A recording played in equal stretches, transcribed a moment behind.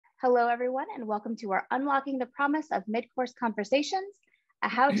Hello, everyone, and welcome to our Unlocking the Promise of Midcourse Conversations, a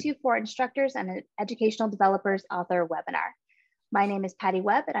how-to for instructors and educational developers author webinar. My name is Patty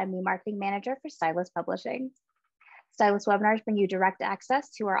Webb, and I'm the marketing manager for Stylus Publishing. Stylus webinars bring you direct access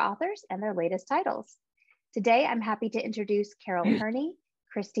to our authors and their latest titles. Today, I'm happy to introduce Carol Herney,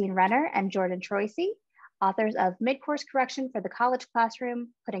 Christine Renner, and Jordan Troisi, authors of Midcourse Correction for the College Classroom,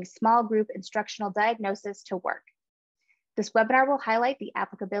 Putting Small Group Instructional Diagnosis to Work. This webinar will highlight the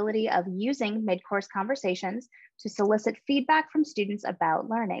applicability of using mid-course conversations to solicit feedback from students about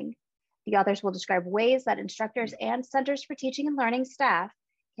learning. The authors will describe ways that instructors and Centers for Teaching and Learning staff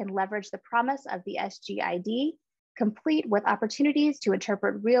can leverage the promise of the SGID, complete with opportunities to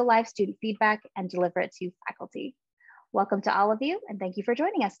interpret real-life student feedback and deliver it to faculty. Welcome to all of you, and thank you for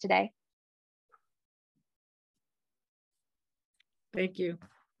joining us today. Thank you.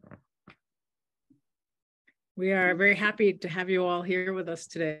 We are very happy to have you all here with us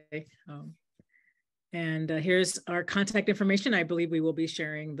today. Here's our contact information. I believe we will be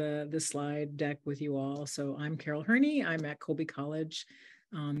sharing the slide deck with you all. So I'm Carol Herney. I'm at Colby College,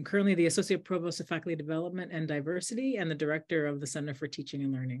 currently the Associate Provost of Faculty Development and Diversity and the Director of the Center for Teaching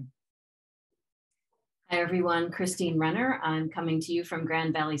and Learning. Hi, everyone. Christine Renner. I'm coming to you from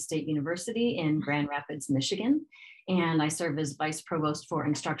Grand Valley State University in Grand Rapids, Michigan. And I serve as Vice Provost for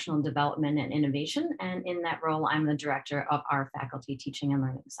Instructional Development and Innovation. And in that role, I'm the Director of our Faculty Teaching and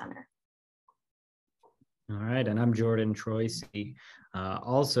Learning Center. All right, and I'm Jordan Troisi,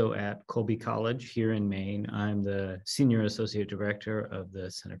 also at Colby College here in Maine. I'm the Senior Associate Director of the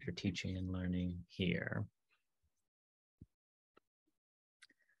Center for Teaching and Learning here.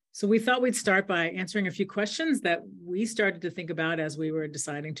 So we thought we'd start by answering a few questions that we started to think about as we were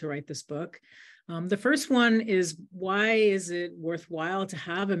deciding to write this book. The first one is, why is it worthwhile to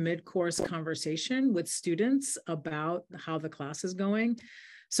have a mid-course conversation with students about how the class is going?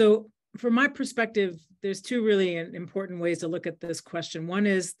 So from my perspective, there's two really important ways to look at this question. One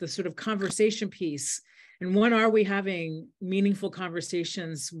is the sort of conversation piece. And one, are we having meaningful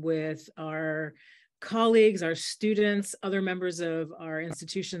conversations with our colleagues, our students, other members of our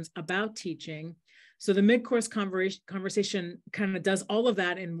institutions about teaching? So the mid-course conversation kind of does all of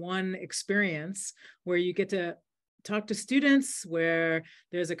that in one experience, where you get to talk to students, where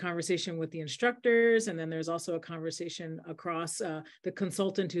there's a conversation with the instructors, and then there's also a conversation across the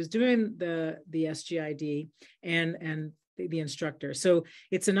consultant who's doing the SGID and the instructor. So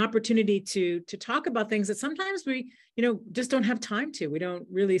it's an opportunity to talk about things that sometimes we just don't have time to. We don't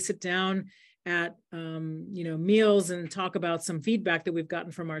really sit down at meals and talk about some feedback that we've gotten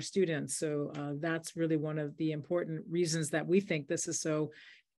from our students. So that's really one of the important reasons that we think this is so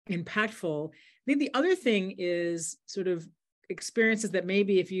impactful. I think the other thing is sort of experiences that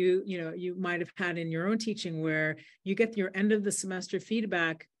maybe if you might have had in your own teaching, where you get your end of the semester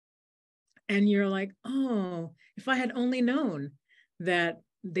feedback and you're like, oh, if I had only known that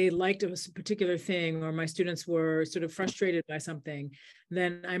they liked a particular thing, or my students were sort of frustrated by something,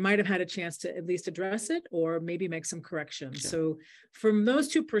 then I might have had a chance to at least address it or maybe make some corrections. So from those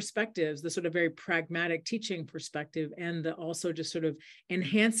two perspectives, the sort of very pragmatic teaching perspective and the also just sort of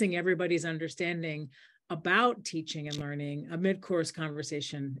enhancing everybody's understanding about teaching and learning, a mid-course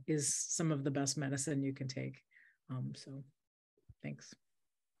conversation is some of the best medicine you can take. So thanks.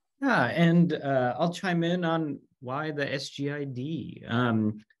 Yeah, and I'll chime in on why the SGID.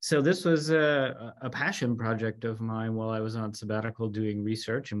 So this was a passion project of mine while I was on sabbatical doing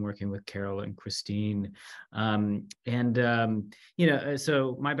research and working with Carol and Christine. So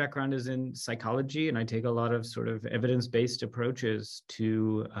my background is in psychology, and I take a lot of sort of evidence-based approaches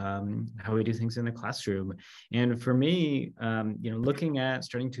to how we do things in the classroom. And for me, looking at,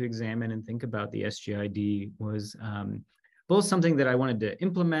 starting to examine and think about the SGID was both something that I wanted to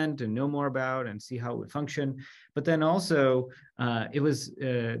implement and know more about and see how it would function. But then also, it was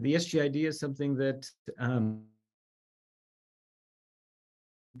the SGID is something that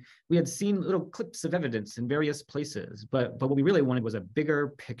we had seen little clips of evidence in various places, but what we really wanted was a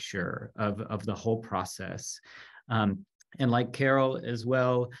bigger picture of the whole process. And like Carol as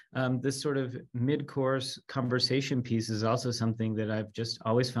well, this sort of mid-course conversation piece is also something that I've just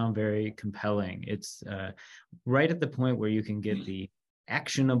always found very compelling. It's right at the point where you can get the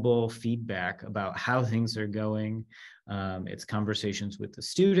actionable feedback about how things are going. It's conversations with the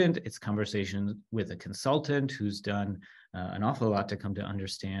student, it's conversations with a consultant who's done an awful lot to come to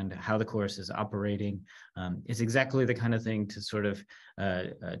understand how the course is operating. It's exactly the kind of thing to sort of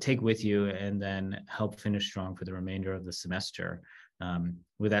take with you and then help finish strong for the remainder of the semester.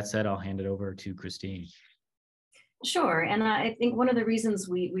 With that said, I'll hand it over to Christine. Sure, and I think one of the reasons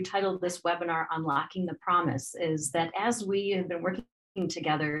we titled this webinar Unlocking the Promise is that as we have been working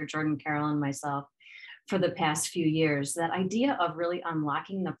together, Jordan, Carol, and myself, for the past few years, that idea of really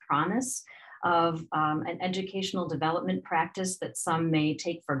unlocking the promise of an educational development practice that some may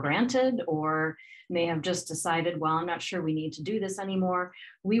take for granted or may have just decided, well, I'm not sure we need to do this anymore.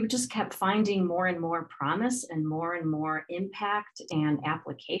 We just kept finding more and more promise and more impact and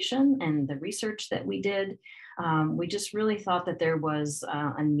application. And the research that we did, we just really thought that there was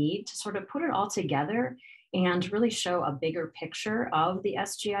a need to sort of put it all together and really show a bigger picture of the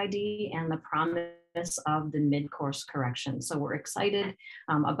SGID and the promise of the mid-course correction. So we're excited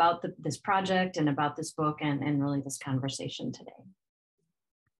about this project and about this book and really this conversation today.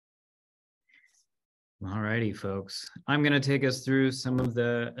 All righty, folks. I'm going to take us through some of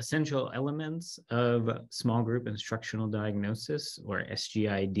the essential elements of small group instructional diagnosis, or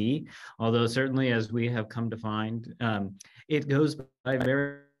SGID, although certainly, as we have come to find, it goes by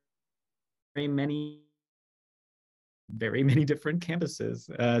very many different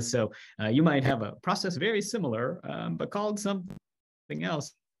campuses. So you might have a process very similar, but called something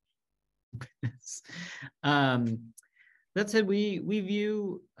else. That said, we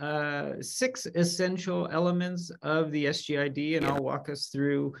view 6 essential elements of the SGID, and I'll walk us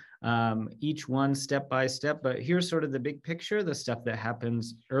through each one step by step. But here's sort of the big picture: the stuff that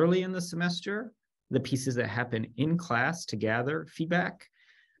happens early in the semester, the pieces that happen in class to gather feedback,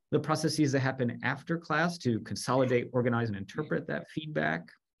 the processes that happen after class to consolidate, organize, and interpret that feedback,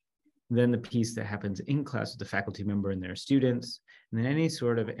 then the piece that happens in class with the faculty member and their students, and then any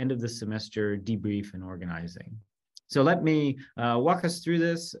sort of end of the semester debrief and organizing. So let me walk us through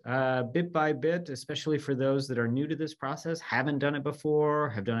this bit by bit, especially for those that are new to this process, haven't done it before,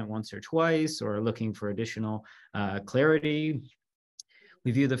 have done it once or twice, or are looking for additional clarity.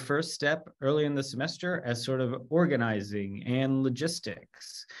 We view the first step early in the semester as sort of organizing and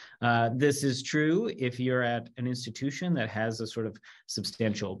logistics. This is true if you're at an institution that has a sort of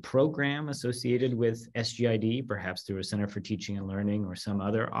substantial program associated with SGID, perhaps through a Center for Teaching and Learning or some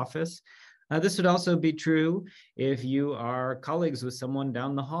other office. This would also be true if you are colleagues with someone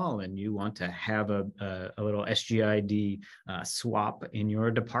down the hall and you want to have a little SGID swap in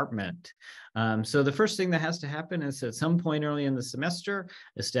your department. So the first thing that has to happen is at some point early in the semester,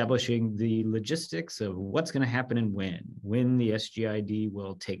 establishing the logistics of what's going to happen and when the SGID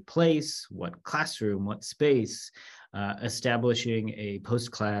will take place, what classroom, what space, establishing a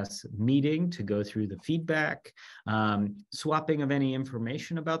post-class meeting to go through the feedback, swapping of any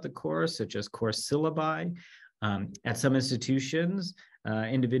information about the course, such as course syllabi. At some institutions,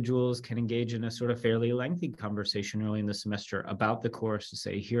 individuals can engage in a sort of fairly lengthy conversation early in the semester about the course to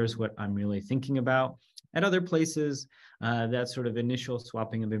say, here's what I'm really thinking about. At other places, that sort of initial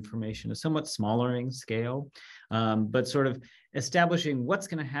swapping of information is somewhat smaller in scale, but sort of establishing what's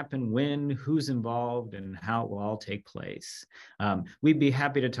going to happen when, who's involved, and how it will all take place. We'd be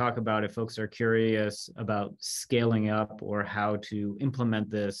happy to talk about if folks are curious about scaling up or how to implement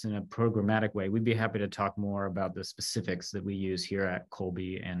this in a programmatic way. We'd be happy to talk more about the specifics that we use here at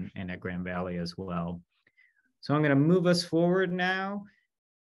Colby and at Grand Valley as well. So I'm going to move us forward now.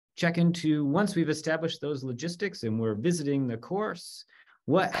 Check into, once we've established those logistics and we're visiting the course,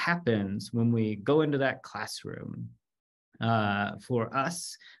 what happens when we go into that classroom? For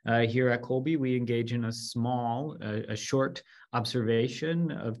us here at Colby, we engage in a short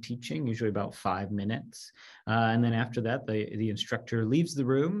observation of teaching, usually about 5 minutes. And then after that, the instructor leaves the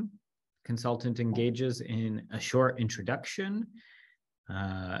room. Consultant engages in a short introduction,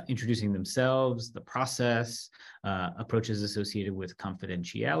 introducing themselves, the process, approaches associated with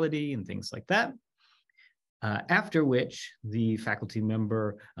confidentiality and things like that. After which, the faculty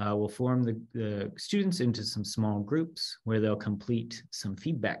member will form the students into some small groups where they'll complete some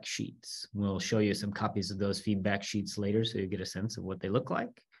feedback sheets. We'll show you some copies of those feedback sheets later so you get a sense of what they look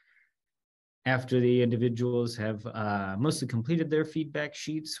like. After the individuals have mostly completed their feedback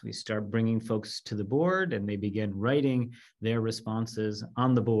sheets, we start bringing folks to the board and they begin writing their responses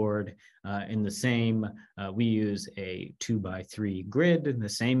on the board in the same, we use a 2x3 grid, the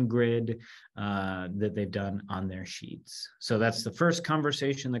same grid that they've done on their sheets. So that's the first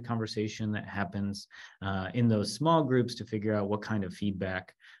conversation, the conversation that happens in those small groups to figure out what kind of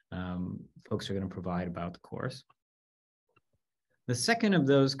feedback folks are going to provide about the course. The second of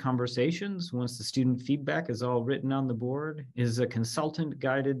those conversations, once the student feedback is all written on the board, is a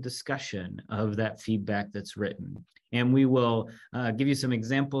consultant-guided discussion of that feedback that's written. And we will give you some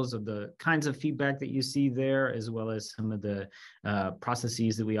examples of the kinds of feedback that you see there, as well as some of the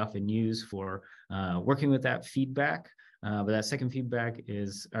processes that we often use for working with that feedback. But that second feedback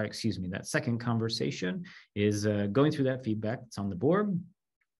is, or excuse me, that second conversation is going through that feedback that's on the board.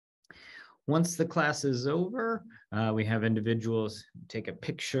 Once the class is over, we have individuals take a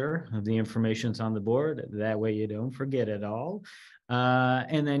picture of the information that's on the board. That way you don't forget it all.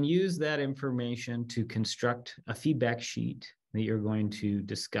 And then use that information to construct a feedback sheet that you're going to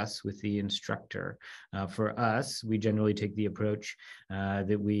discuss with the instructor. For us, we generally take the approach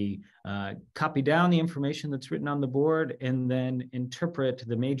that we copy down the information that's written on the board and then interpret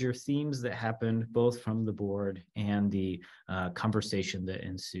the major themes that happened both from the board and the conversation that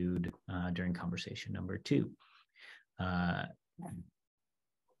ensued during conversation number 2.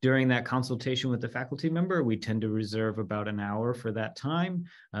 During that consultation with the faculty member, we tend to reserve about an hour for that time.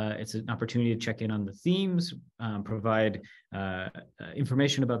 It's an opportunity to check in on the themes, provide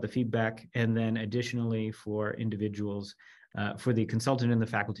information about the feedback, and then additionally for individuals, for the consultant and the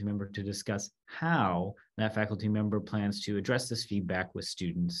faculty member to discuss how that faculty member plans to address this feedback with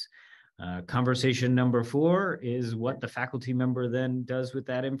students. Conversation number 4 is what the faculty member then does with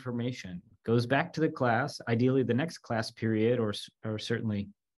that information. Goes back to the class, ideally the next class period or certainly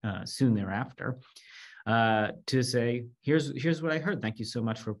soon thereafter, to say, here's what I heard. Thank you so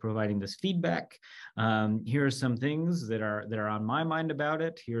much for providing this feedback. Here are some things that are on my mind about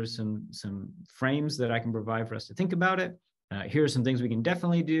it. Here's some frames that I can provide for us to think about it. Here are some things we can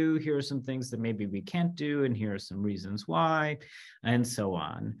definitely do. Here are some things that maybe we can't do, and here are some reasons why, and so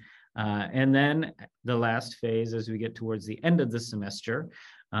on. And then the last phase, as we get towards the end of the semester,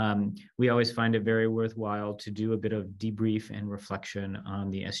 we always find it very worthwhile to do a bit of debrief and reflection on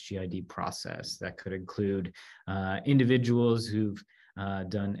the SGID process. That could include individuals who've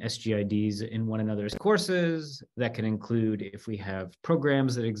done SGIDs in one another's courses. That can include, if we have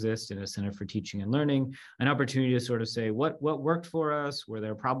programs that exist in a Center for Teaching and Learning, an opportunity to sort of say what worked for us. Were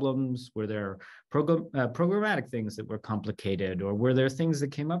there problems? Were there programmatic things that were complicated? Or were there things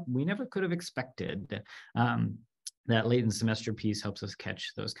that came up we never could have expected? That late in semester piece helps us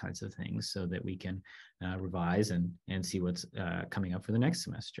catch those kinds of things so that we can revise and see what's coming up for the next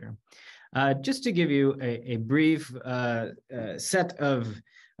semester. Just to give you a brief set of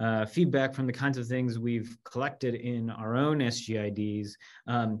feedback from the kinds of things we've collected in our own SGIDs,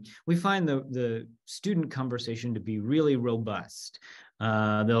 we find the student conversation to be really robust.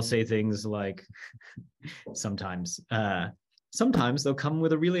 They'll say things like, Sometimes they'll come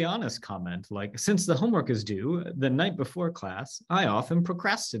with a really honest comment, like, since the homework is due the night before class, I often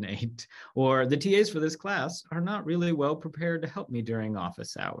procrastinate, or the TAs for this class are not really well prepared to help me during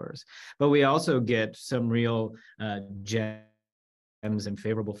office hours. But we also get some real gems and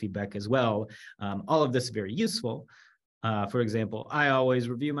favorable feedback as well. All of this is very useful. For example, I always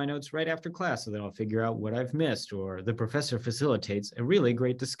review my notes right after class so that I'll figure out what I've missed, or the professor facilitates a really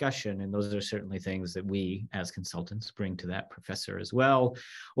great discussion. And those are certainly things that we as consultants bring to that professor as well.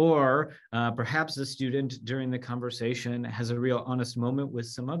 Or perhaps the student during the conversation has a real honest moment with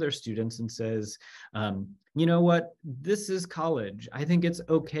some other students and says, you know what, this is college. I think it's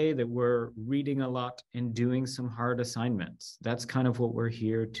okay that we're reading a lot and doing some hard assignments. That's kind of what we're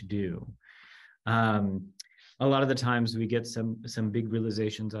here to do. A lot of the times we get some big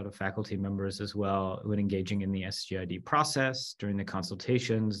realizations out of faculty members as well when engaging in the SGID process. During the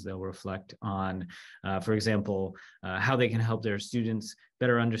consultations, they'll reflect on, for example, how they can help their students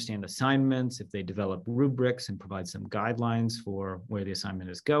better understand assignments, if they develop rubrics and provide some guidelines for where the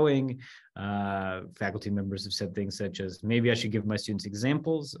assignment is going. Faculty members have said things such as, maybe I should give my students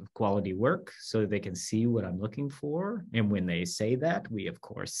examples of quality work so that they can see what I'm looking for. And when they say that, we of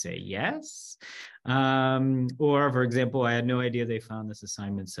course say yes. Or for example, I had no idea they found this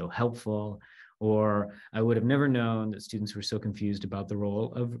assignment so helpful. Or I would have never known that students were so confused about the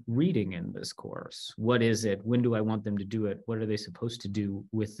role of reading in this course. What is it? When do I want them to do it? What are they supposed to do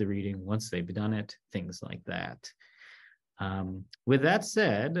with the reading once they've done it? Things like that. With that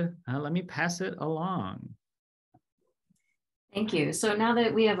said, let me pass it along. Thank you. So now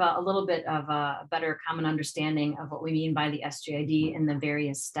that we have a little bit of a better common understanding of what we mean by the SGID and the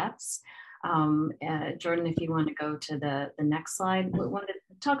various steps, Jordan, if you want to go to the next slide, we wanted to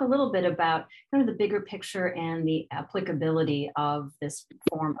talk a little bit about kind of the bigger picture and the applicability of this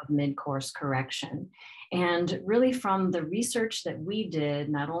form of mid-course correction. And really from the research that we did,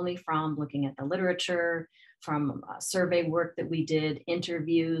 not only from looking at the literature, from survey work that we did,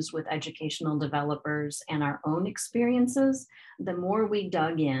 interviews with educational developers, and our own experiences, the more we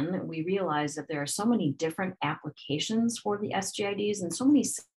dug in, we realized that there are so many different applications for the SGIDs and so many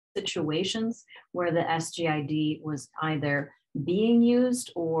situations where the SGID was either being used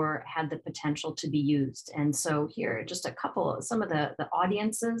or had the potential to be used. And so here are just some of the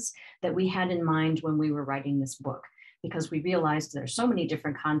audiences that we had in mind when we were writing this book. because we realized there's so many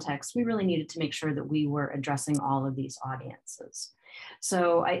different contexts, we really needed to make sure that we were addressing all of these audiences.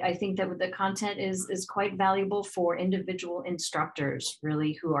 So I think that the content is quite valuable for individual instructors,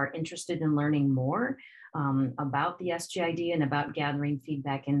 really, who are interested in learning more about the SGID and about gathering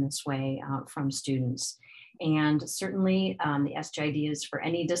feedback in this way from students. And certainly the SGID is for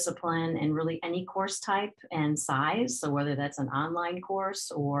any discipline and really any course type and size. So whether that's an online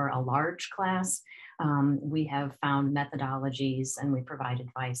course or a large class, we have found methodologies and we provide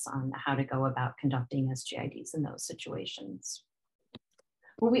advice on how to go about conducting SGIDs in those situations.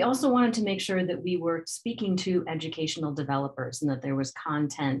 Well, we also wanted to make sure that we were speaking to educational developers and that there was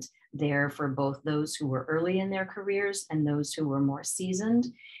content there for both those who were early in their careers and those who were more seasoned.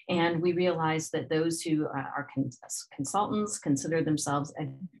 And we realized that those who are consultants, consider themselves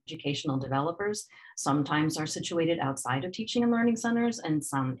educational developers, sometimes are situated outside of teaching and learning centers and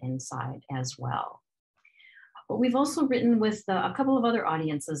some inside as well. But we've also written with a couple of other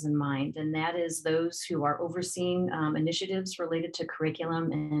audiences in mind, and that is those who are overseeing initiatives related to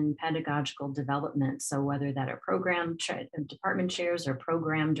curriculum and pedagogical development. So whether that are department chairs or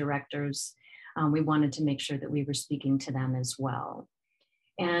program directors, we wanted to make sure that we were speaking to them as well.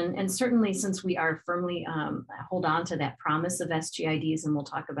 And certainly, since we are firmly hold on to that promise of SGIDs, and we'll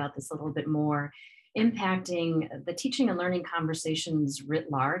talk about this a little bit more, impacting the teaching and learning conversations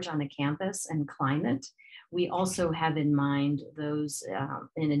writ large on a campus and climate, we also have in mind those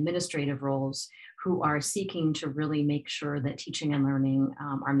in administrative roles who are seeking to really make sure that teaching and learning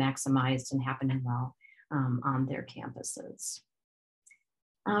are maximized and happening well on their campuses.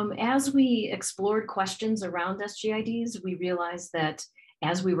 As we explored questions around SGIDs, we realized that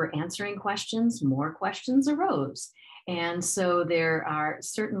as we were answering questions, more questions arose. And so there are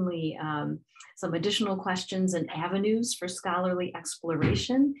certainly some additional questions and avenues for scholarly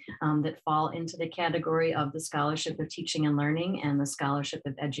exploration that fall into the category of the Scholarship of Teaching and Learning and the Scholarship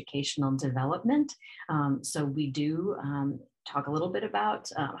of Educational Development. So we do talk a little bit about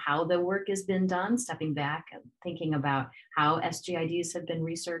how the work has been done, stepping back and thinking about how SGIDs have been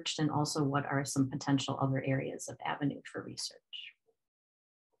researched, and also what are some potential other areas of avenue for research.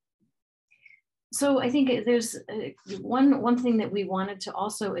 So I think there's one thing that we wanted to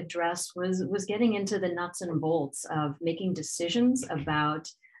also address was getting into the nuts and bolts of making decisions about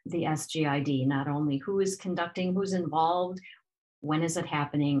the SGID, not only who is conducting, who's involved, when is it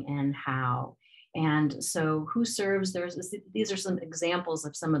happening, and how. And so who serves, these are some examples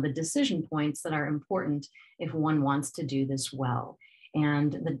of some of the decision points that are important if one wants to do this well.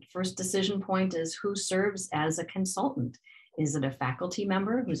 And the first decision point is who serves as a consultant. Is it a faculty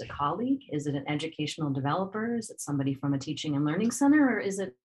member who's a colleague? Is it an educational developer? Is it somebody from a teaching and learning center, or is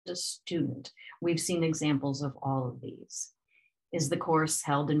it a student? We've seen examples of all of these. Is the course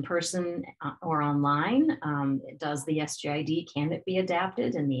held in person or online? Does the SGID, can it be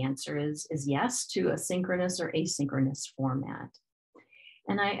adapted? And the answer is yes to a synchronous or asynchronous format.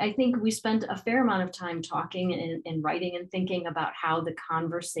 And I think we spent a fair amount of time talking and writing and thinking about how the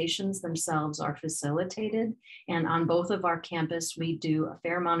conversations themselves are facilitated. And on both of our campus, we do a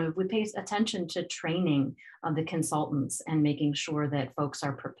fair amount of, we pay attention to training of the consultants and making sure that folks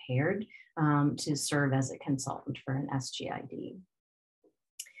are prepared to serve as a consultant for an SGID.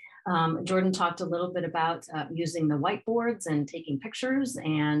 Jordan talked a little bit about using the whiteboards and taking pictures,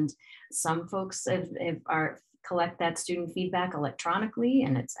 and some folks collect that student feedback electronically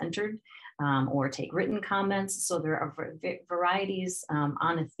and it's entered, or take written comments. So there are varieties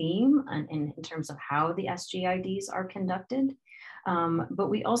on a theme in terms of how the SGIDs are conducted.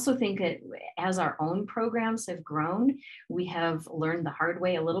 But we also think that as our own programs have grown, we have learned the hard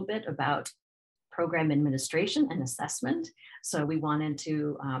way a little bit about program administration and assessment. So we wanted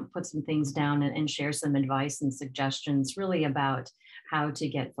to put some things down and share some advice and suggestions really about how to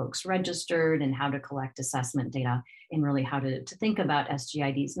get folks registered and how to collect assessment data, and really how to think about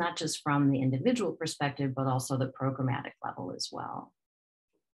SGIDs, not just from the individual perspective, but also the programmatic level as well.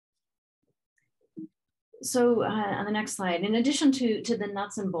 So on the next slide, in addition to the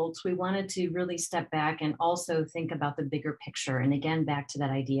nuts and bolts, we wanted to really step back and also think about the bigger picture. And again, back to that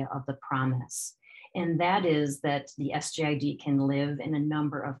idea of the promise. And that is that the SGID can live in a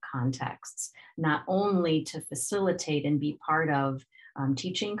number of contexts, not only to facilitate and be part of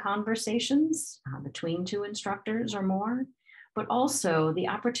teaching conversations between two instructors or more, but also the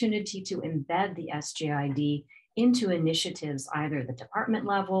opportunity to embed the SGID into initiatives, either at the department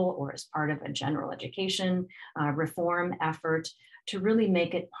level or as part of a general education reform effort, to really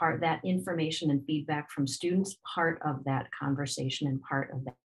make it part, that information and feedback from students, part of that conversation and part of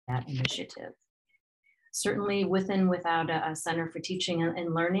that initiative. Certainly with and without a Center for Teaching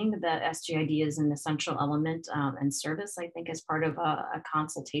and Learning, the SGID is an essential element and service, I think, as part of a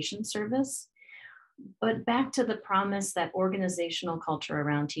consultation service. But back to the promise, that organizational culture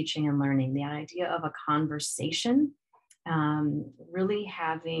around teaching and learning, the idea of a conversation, really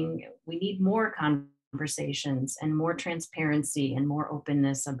we need more conversations and more transparency and more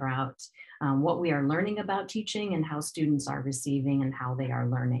openness about what we are learning about teaching and how students are receiving and how they are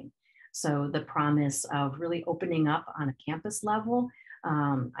learning. So the promise of really opening up on a campus level,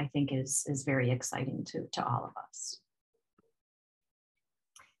 I think is very exciting to all of us.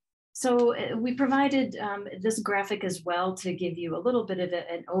 So we provided this graphic as well to give you a little bit of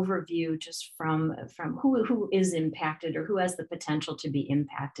an overview just from who is impacted or who has the potential to be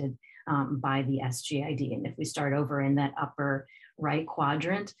impacted by the SGID. And if we start over in that upper right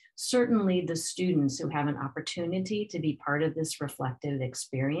quadrant, certainly the students who have an opportunity to be part of this reflective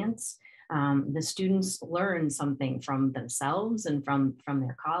experience. The students learn something from themselves and from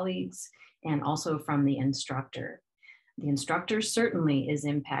their colleagues and also from the instructor. The instructor certainly is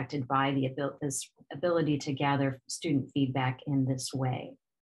impacted by this ability to gather student feedback in this way.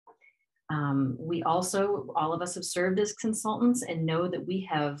 We also, all of us have served as consultants and know that we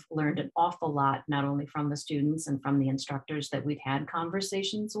have learned an awful lot, not only from the students and from the instructors that we've had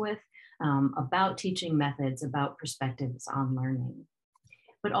conversations with about teaching methods, about perspectives on learning.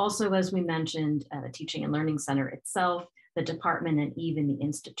 But also, as we mentioned, the Teaching and Learning Center itself, the department, and even the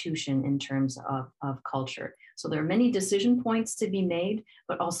institution in terms of culture. So there are many decision points to be made,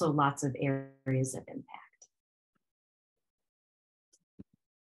 but also lots of areas of impact.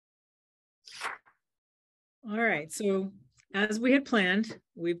 All right, so as we had planned,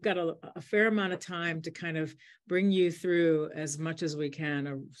 we've got a fair amount of time to kind of bring you through as much as we can,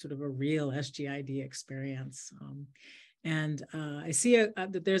 a sort of a real SGID experience. I see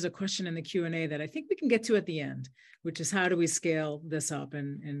that there's a question in the Q&A that I think we can get to at the end, which is how do we scale this up,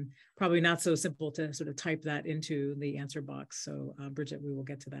 and probably not so simple to sort of type that into the answer box. So Bridget, we will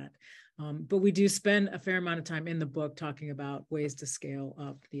get to that. But we do spend a fair amount of time in the book talking about ways to scale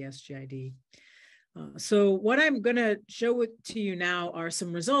up the SGID. So what I'm going to show to you now are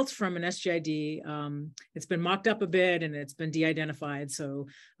some results from an SGID. It's been mocked up a bit and it's been de-identified, so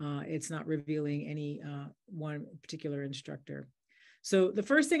it's not revealing any one particular instructor. So the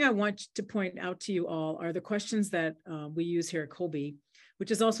first thing I want to point out to you all are the questions that we use here at Colby,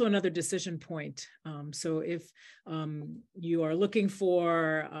 which is also another decision point. So if you are looking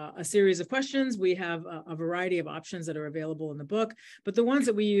for a series of questions, we have a variety of options that are available in the book, but the ones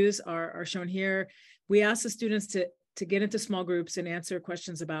that we use are shown here. We ask the students to get into small groups and answer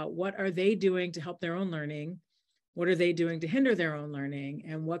questions about what are they doing to help their own learning, what are they doing to hinder their own learning,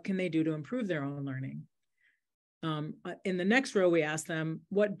 and what can they do to improve their own learning. In the next row, we ask them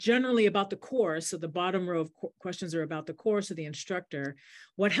what generally about the course. So the bottom row of questions are about the course or the instructor.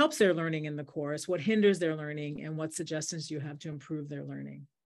 What helps their learning in the course? What hinders their learning? And what suggestions you have to improve their learning?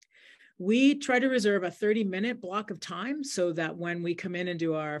 We try to reserve a 30-minute block of time so that when we come in and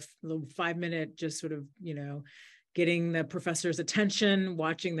do our little 5-minute, just sort of, getting the professor's attention,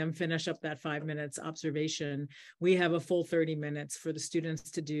 watching them finish up that 5 minutes observation, we have a full 30 minutes for the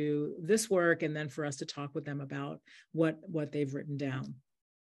students to do this work and then for us to talk with them about what they've written down.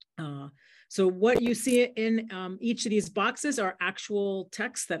 So what you see in each of these boxes are actual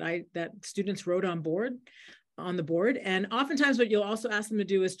texts that students wrote on the board. And oftentimes what you'll also ask them to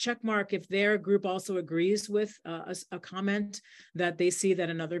do is check mark if their group also agrees with a comment that they see that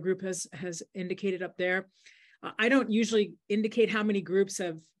another group has indicated up there. I don't usually indicate how many groups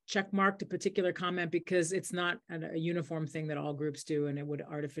have checkmarked a particular comment because it's not a uniform thing that all groups do, and it would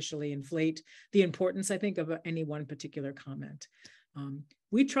artificially inflate the importance, I think, of any one particular comment.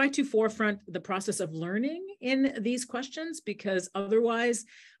 We try to forefront the process of learning in these questions because otherwise,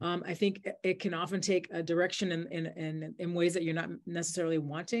 I think it can often take a direction in ways that you're not necessarily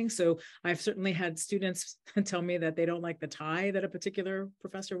wanting. So I've certainly had students tell me that they don't like the tie that a particular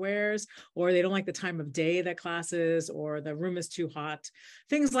professor wears, or they don't like the time of day that class is, or the room is too hot,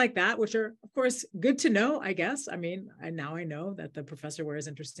 things like that, which are, of course, good to know, I guess. I mean, now I know that the professor wears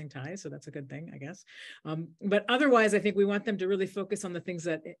interesting ties, so that's a good thing, I guess. But otherwise, I think we want them to really focus on the things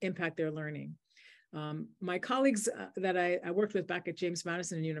that impact their learning. My colleagues that I worked with back at James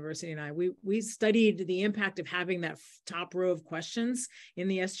Madison University and I, we studied the impact of having that top row of questions in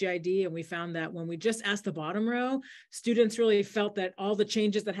the SGID, and we found that when we just asked the bottom row, students really felt that all the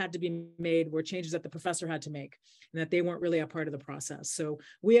changes that had to be made were changes that the professor had to make, and that they weren't really a part of the process. So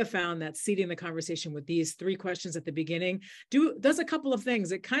we have found that seeding the conversation with these 3 questions at the beginning does a couple of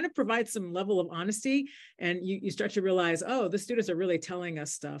things. It kind of provides some level of honesty, and you start to realize, oh, the students are really telling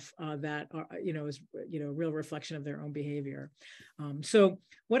us stuff that is real reflection of their own behavior. So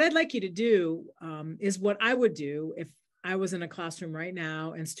what I'd like you to do is what I would do if I was in a classroom right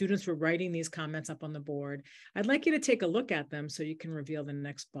now and students were writing these comments up on the board. I'd like you to take a look at them so you can reveal the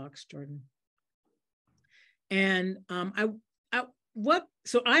next box, Jordan. And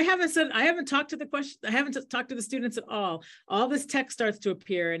so I haven't talked to the students at all. All this text starts to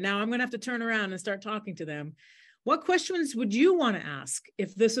appear, and now I'm going to have to turn around and start talking to them. What questions would you want to ask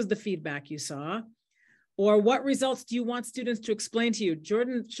if this is the feedback you saw? Or what results do you want students to explain to you?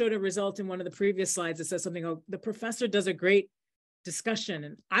 Jordan showed a result in one of the previous slides that says something, oh, the professor does a great discussion.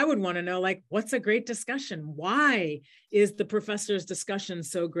 And I would want to know, like, what's a great discussion? Why is the professor's discussion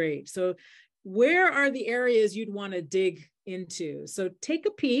so great? So where are the areas you'd want to dig into? So take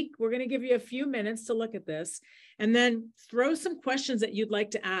a peek. We're going to give you a few minutes to look at this, and then throw some questions that you'd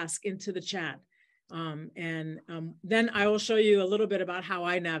like to ask into the chat. Then I will show you a little bit about how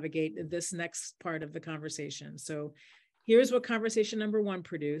I navigate this next part of the conversation. So here's what conversation number 1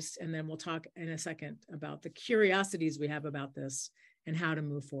 produced, and then we'll talk in a second about the curiosities we have about this and how to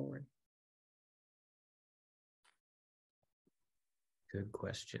move forward. Good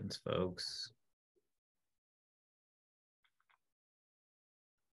questions, folks.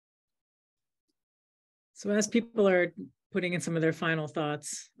 So as people are putting in some of their final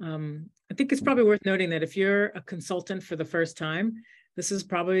thoughts, I think it's probably worth noting that if you're a consultant for the first time, this is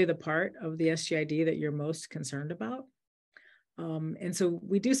probably the part of the SGID that you're most concerned about. And so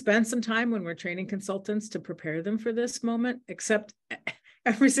we do spend some time when we're training consultants to prepare them for this moment, except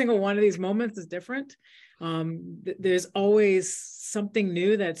every single one of these moments is different. There's always something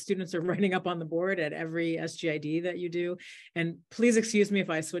new that students are writing up on the board at every SGID that you do. And please excuse me if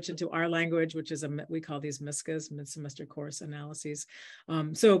I switch into our language, which is we call these MISCAs, mid-semester course analyses.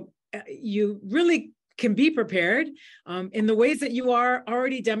 So you really can be prepared in the ways that you are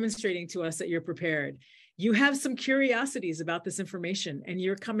already demonstrating to us that you're prepared. You have some curiosities about this information, and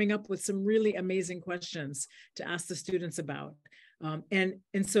you're coming up with some really amazing questions to ask the students about. And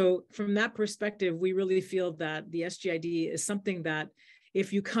so from that perspective, we really feel that the SGID is something that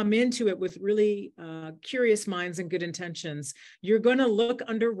if you come into it with really curious minds and good intentions, you're going to look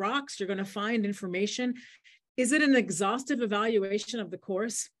under rocks, you're going to find information. Is it an exhaustive evaluation of the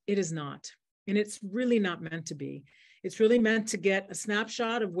course? It is not. And it's really not meant to be. It's really meant to get a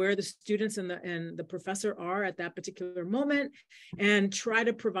snapshot of where the students and the professor are at that particular moment, and try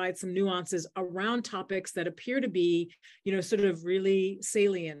to provide some nuances around topics that appear to be, sort of really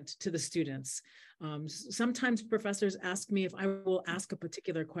salient to the students. Sometimes professors ask me if I will ask a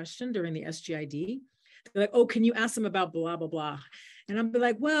particular question during the SGID. They're like, oh, can you ask them about blah, blah, blah? And I'm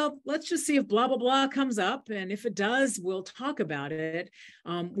like, well, let's just see if blah, blah, blah comes up. And if it does, we'll talk about it.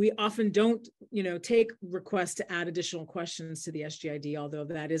 We often don't, take requests to add additional questions to the SGID, although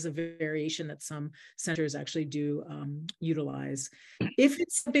that is a variation that some centers actually do utilize. If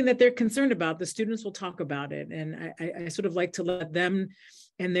it's something that they're concerned about, the students will talk about it. And I sort of like to let them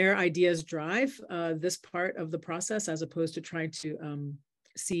and their ideas drive this part of the process, as opposed to trying to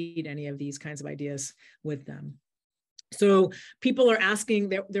seed any of these kinds of ideas with them. So people are asking,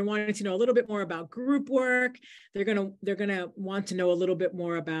 they're wanting to know a little bit more about group work. They're gonna want to know a little bit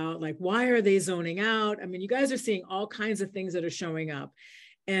more about, like, why are they zoning out? I mean, you guys are seeing all kinds of things that are showing up.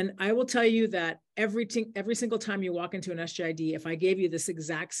 And I will tell you that every single time you walk into an SGID, if I gave you this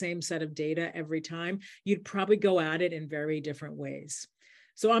exact same set of data every time, you'd probably go at it in very different ways.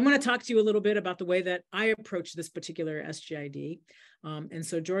 So I'm going to talk to you a little bit about the way that I approach this particular SGID. And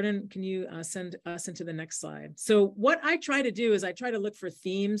so Jordan, can you send us into the next slide? So what I try to do is I try to look for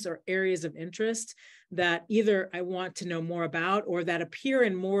themes or areas of interest that either I want to know more about or that appear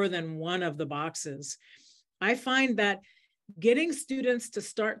in more than one of the boxes. I find that getting students to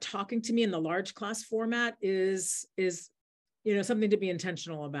start talking to me in the large class format is something to be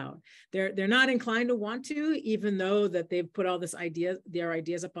intentional about. They're not inclined to want to, even though that they've put all their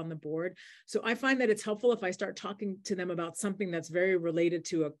ideas up on the board. So I find that it's helpful if I start talking to them about something that's very related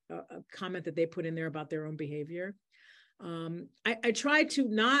to a comment that they put in there about their own behavior. I try to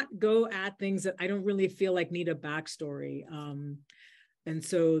not go at things that I don't really feel like need a backstory. And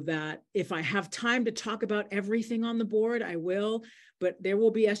so that if I have time to talk about everything on the board, I will, but there will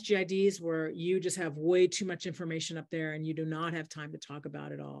be SGIDs where you just have way too much information up there and you do not have time to talk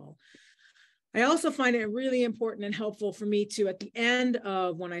about it all. I also find it really important and helpful for me to, at the end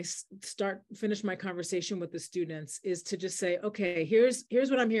of when I finish my conversation with the students, is to just say, okay, here's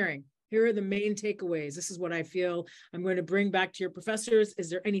what I'm hearing. Here are the main takeaways. This is what I feel I'm going to bring back to your professors. Is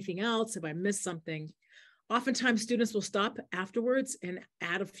there anything else? Have I missed something? Oftentimes students will stop afterwards and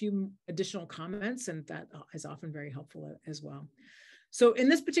add a few additional comments, and that is often very helpful as well. So in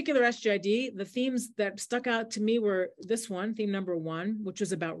this particular SGID, the themes that stuck out to me were this one, theme number 1, which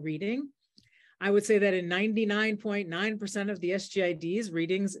was about reading. I would say that in 99.9% of the SGIDs,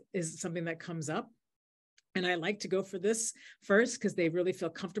 readings is something that comes up. And I like to go for this first because they really feel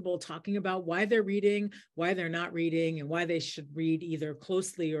comfortable talking about why they're reading, why they're not reading, and why they should read either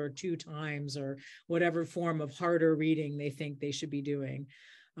closely or 2 times or whatever form of harder reading they think they should be doing.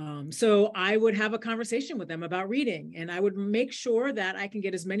 So I would have a conversation with them about reading, and I would make sure that I can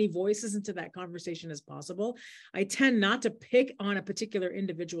get as many voices into that conversation as possible. I tend not to pick on a particular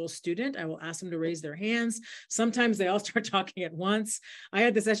individual student. I will ask them to raise their hands. Sometimes they all start talking at once. I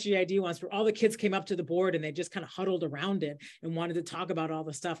had this SGID once where all the kids came up to the board and they just kind of huddled around it and wanted to talk about all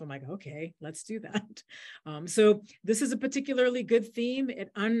the stuff. I'm like, okay, let's do that. So this is a particularly good theme.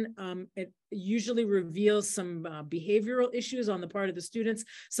 It usually reveals some behavioral issues on the part of the students,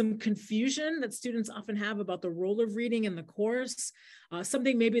 some confusion that students often have about the role of reading in the course,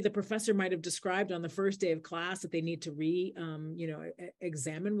 something maybe the professor might have described on the first day of class that they need to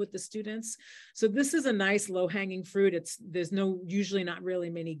examine with the students. So this is a nice low-hanging fruit. There's usually not really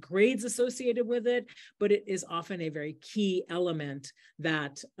many grades associated with it, but it is often a very key element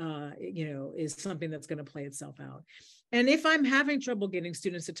that is something that's going to play itself out. And if I'm having trouble getting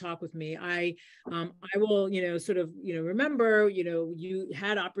students to talk with me, I will, remember, you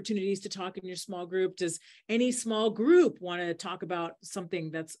had opportunities to talk in your small group. Does any small group want to talk about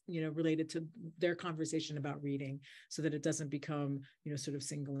something that's, related to their conversation about reading so that it doesn't become, sort of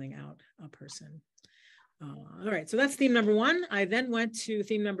singling out a person? All right, so that's theme number 1. I then went to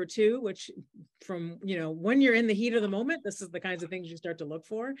theme number 2, which from, when you're in the heat of the moment, this is the kinds of things you start to look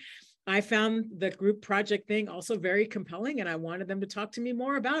for. I found the group project thing also very compelling, and I wanted them to talk to me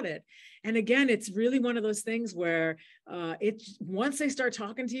more about it. And again, it's really one of those things where once they start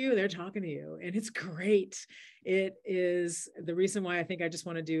talking to you, they're talking to you, and it's great. It is the reason why I think I just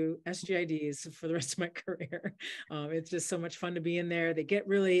want to do SGIDs for the rest of my career. It's just so much fun to be in there. They get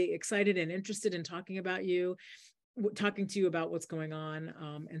really excited and interested in talking to you about what's going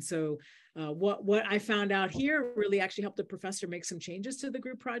on. And so what I found out here really actually helped the professor make some changes to the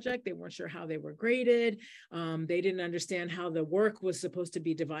group project. They weren't sure how they were graded. They didn't understand how the work was supposed to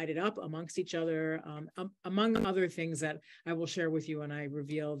be divided up amongst each other, among other things that I will share with you when I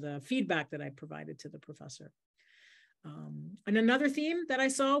reveal the feedback that I provided to the professor. And another theme that I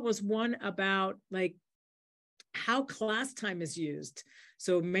saw was one about how class time is used.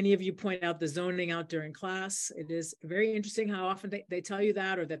 So many of you point out the zoning out during class. It is very interesting how often they tell you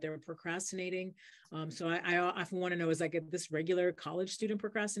that, or that they're procrastinating. So I often want to know, is this regular college student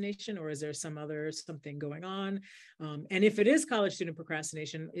procrastination, or is there something going on? And if it is college student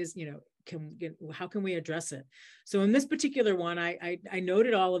procrastination, how can we address it? So in this particular one, I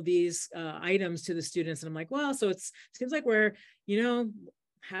noted all of these items to the students, and I'm like, well, so it seems like we're,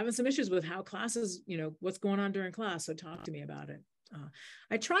 having some issues with how classes, what's going on during class. So talk to me about it.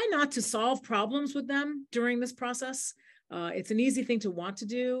 I try not to solve problems with them during this process. It's an easy thing to want to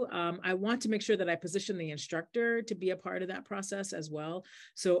do. I want to make sure that I position the instructor to be a part of that process as well.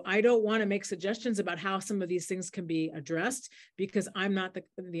 So I don't want to make suggestions about how some of these things can be addressed because I'm not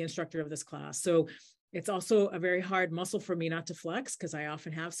the instructor of this class. So it's also a very hard muscle for me not to flex because I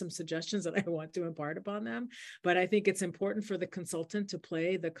often have some suggestions that I want to impart upon them. But I think it's important for the consultant to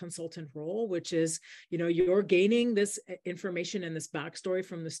play the consultant role, which is, you're gaining this information and this backstory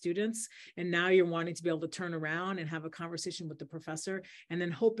from the students. And now you're wanting to be able to turn around and have a conversation with the professor, and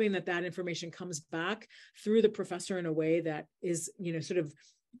then hoping that that information comes back through the professor in a way that is, sort of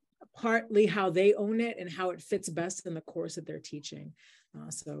partly how they own it and how it fits best in the course that they're teaching.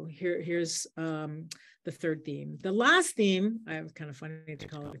 So here's the third theme. The last theme, I was kind of funny to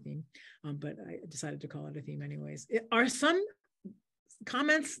call it a theme, but I decided to call it a theme anyways. Are some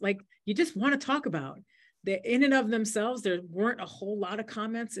comments you just want to talk about. In and of themselves, there weren't a whole lot of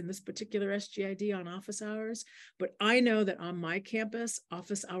comments in this particular SGID on office hours, but I know that on my campus,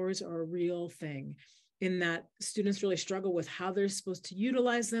 office hours are a real thing, in that students really struggle with how they're supposed to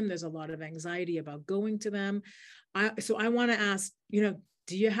utilize them. There's a lot of anxiety about going to them. So I want to ask,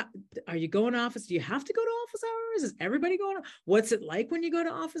 are you going to office? Do you have to go to office hours? Is everybody going? What's it like when you go to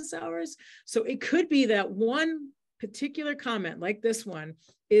office hours? So it could be that one particular comment like this one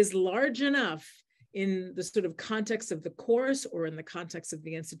is large enough in the sort of context of the course or in the context of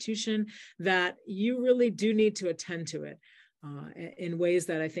the institution that you really do need to attend to it in ways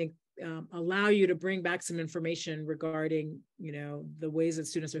that I think allow you to bring back some information regarding, the ways that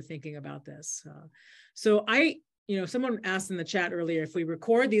students are thinking about this. So I someone asked in the chat earlier if we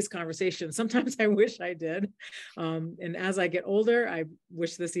record these conversations. Sometimes I wish I did. And as I get older, I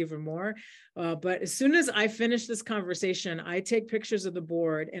wish this even more. But as soon as I finish this conversation, I take pictures of the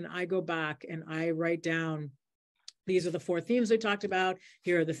board and I go back and I write down, these are the 4 themes we talked about.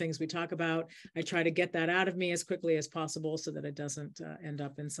 Here are the things we talk about. I try to get that out of me as quickly as possible so that it doesn't end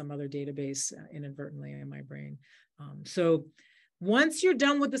up in some other database inadvertently in my brain. So once you're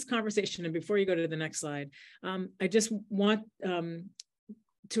done with this conversation, and before you go to the next slide, I just want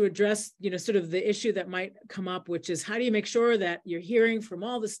to address, sort of the issue that might come up, which is how do you make sure that you're hearing from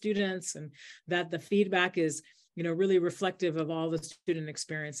all the students and that the feedback is, really reflective of all the student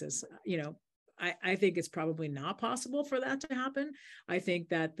experiences. I think it's probably not possible for that to happen. I think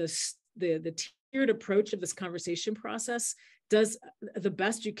that the tiered approach of this conversation process does the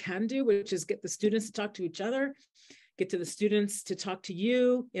best you can do, which is get the students to talk to each other, get to the students to talk to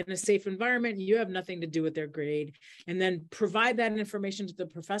you in a safe environment. You have nothing to do with their grade, and then provide that information to the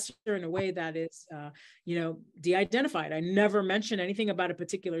professor in a way that is, de-identified. I never mention anything about a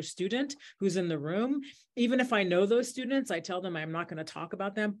particular student who's in the room. Even if I know those students, I tell them I'm not going to talk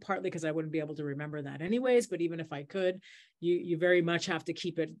about them, partly because I wouldn't be able to remember that anyways. But even if I could, you very much have to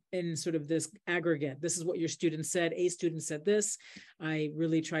keep it in sort of this aggregate. This is what your student said. A student said this. I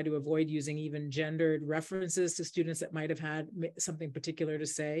really try to avoid using even gendered references to students that might have had something particular to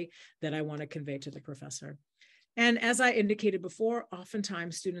say that I want to convey to the professor. And as I indicated before,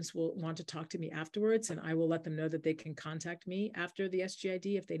 oftentimes students will want to talk to me afterwards, and I will let them know that they can contact me after the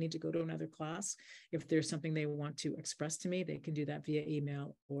SGID if they need to go to another class. If there's something they want to express to me, they can do that via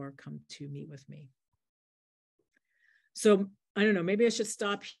email or come to meet with me. So I don't know, maybe I should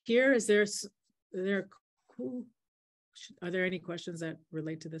stop here. Are there any questions that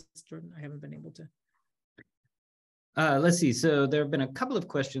relate to this, Jordan? I haven't been able to. Let's see. So there have been a couple of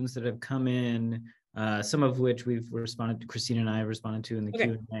questions that have come in, some of which we've responded to, Christine and I have responded to in the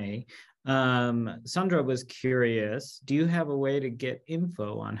Q&A. Sandra was curious, do you have a way to get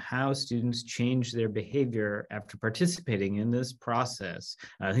info on how students change their behavior after participating in this process?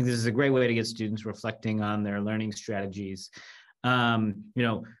 I think this is a great way to get students reflecting on their learning strategies. I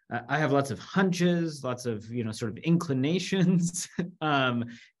have lots of hunches, lots of, sort of inclinations.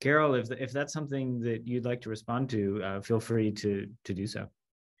 Carol, if that's something that you'd like to respond to, feel free to do so.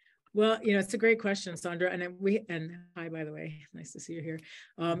 Well, it's a great question, Sandra. And hi, by the way, nice to see you here.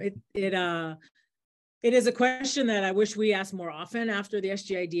 It is a question that I wish we asked more often after the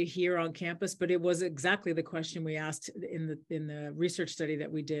SGID here on campus, but it was exactly the question we asked in the research study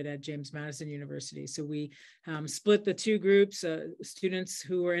that we did at James Madison University. So we split the 2 groups, students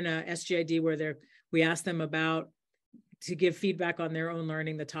who were in a SGID where we asked them to give feedback on their own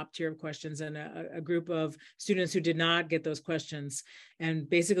learning, the top tier of questions, and a group of students who did not get those questions. And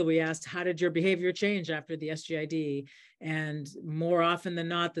basically we asked, how did your behavior change after the SGID? And more often than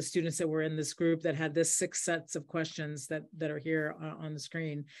not, the students that were in this group that had this 6 sets of questions that are here on the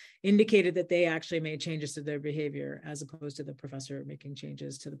screen indicated that they actually made changes to their behavior as opposed to the professor making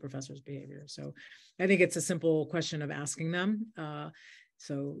changes to the professor's behavior. So I think it's a simple question of asking them.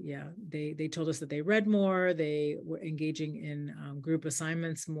 So yeah, they told us that they read more, they were engaging in group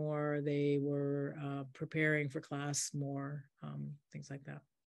assignments more, they were preparing for class more, things like that.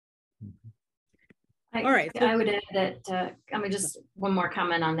 All right. I would add that, just one more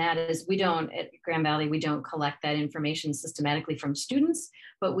comment on that is at Grand Valley, we don't collect that information systematically from students,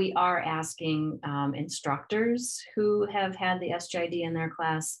 but we are asking instructors who have had the SGID in their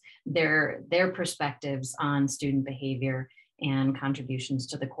class, their perspectives on student behavior and contributions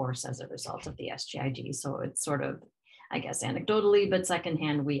to the course as a result of the SGID. So it's sort of, I guess, anecdotally, but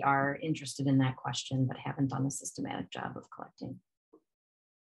secondhand, we are interested in that question, but haven't done a systematic job of collecting.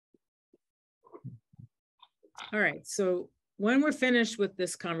 All right, so when we're finished with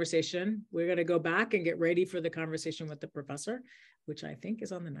this conversation, we're going to go back and get ready for the conversation with the professor, which I think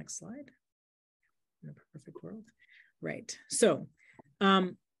is on the next slide. In a perfect world. Right, so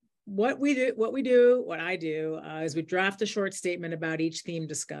what I do is we draft a short statement about each theme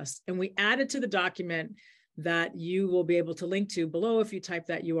discussed, and we add it to the document that you will be able to link to below if you type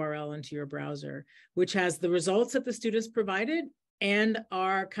that URL into your browser, which has the results that the students provided and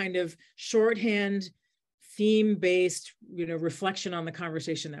our kind of shorthand theme-based, reflection on the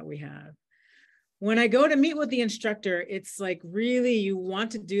conversation that we have. When I go to meet with the instructor, it's like, really, you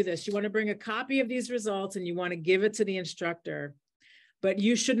want to do this. You want to bring a copy of these results and you want to give it to the instructor. But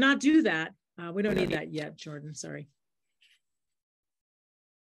you should not do that. We don't need that yet, Jordan, sorry.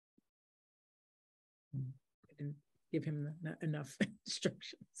 give him enough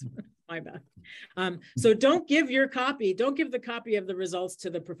instructions. My bad. So don't give the copy of the results to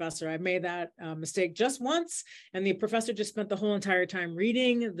the professor. I made that mistake just once, and the professor just spent the whole entire time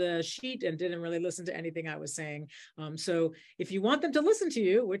reading the sheet and didn't really listen to anything I was saying. So if you want them to listen to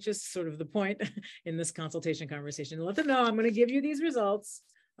you, which is sort of the point in this consultation conversation, let them know I'm going to give you these results.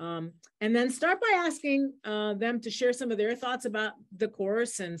 And then start by asking them to share some of their thoughts about the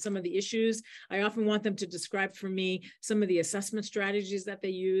course and some of the issues. I often want them to describe for me some of the assessment strategies that they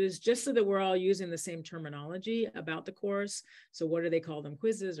use, just so that we're all using the same terminology about the course. So what do they call them?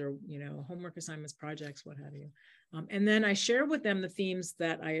 Quizzes or, homework assignments, projects, what have you. And then I share with them the themes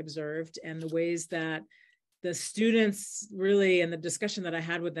that I observed and the ways that the students really, and the discussion that I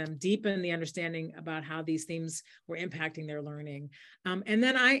had with them, deepened the understanding about how these themes were impacting their learning. And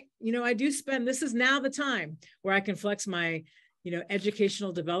then I do spend, this is now the time where I can flex my,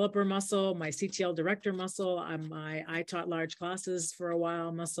 educational developer muscle, my CTL director muscle, I taught large classes for a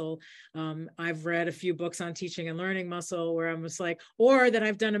while muscle. I've read a few books on teaching and learning muscle where I'm just like, or that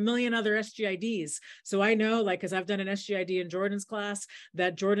I've done a million other SGIDs. So I know, because I've done an SGID in Jordan's class,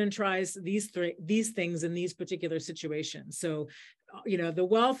 that Jordan tries these things in these particular situations. So the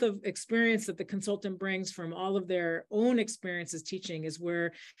wealth of experience that the consultant brings from all of their own experiences teaching is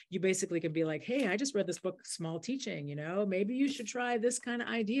where you basically can be like, hey, I just read this book, Small Teaching, maybe you should try this kind of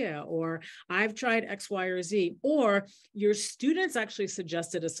idea, or I've tried X, Y, or Z, or your students actually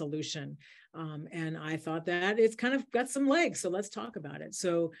suggested a solution. And I thought that it's kind of got some legs, so let's talk about it.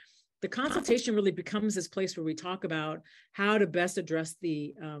 So the consultation really becomes this place where we talk about how to best address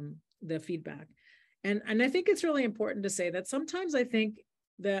the feedback. And I think it's really important to say that sometimes I think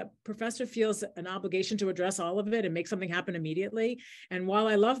the professor feels an obligation to address all of it and make something happen immediately. And while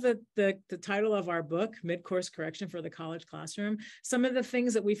I love the title of our book, Midcourse Correction for the College Classroom, some of the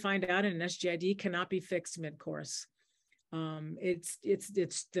things that we find out in an SGID cannot be fixed mid-course. The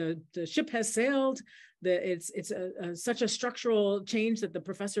ship has sailed. It's such a structural change that the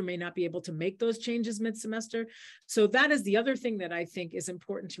professor may not be able to make those changes mid-semester. So that is the other thing that I think is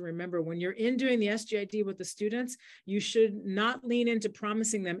important to remember. When you're doing the SGID with the students, you should not lean into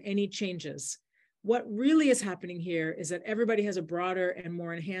promising them any changes. What really is happening here is that everybody has a broader and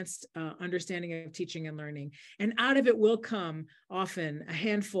more enhanced understanding of teaching and learning. And out of it will come often a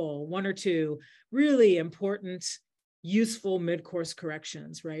handful, one or two really important, useful mid-course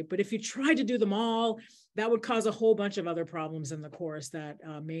corrections, right? But if you try to do them all, that would cause a whole bunch of other problems in the course that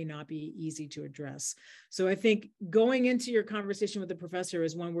may not be easy to address. So I think going into your conversation with the professor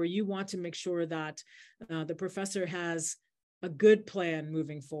is one where you want to make sure that the professor has a good plan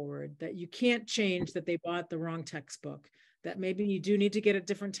moving forward, that you can't change that they bought the wrong textbook, that maybe you do need to get a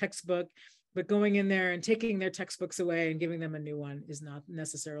different textbook, but going in there and taking their textbooks away and giving them a new one is not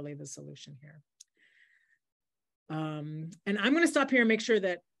necessarily the solution here. And I'm going to stop here and make sure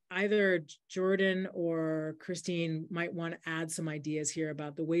that either Jordan or Christine might want to add some ideas here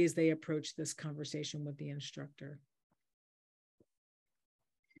about the ways they approach this conversation with the instructor.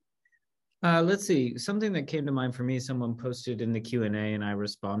 Let's see, something that came to mind for me, someone posted in the Q&A and I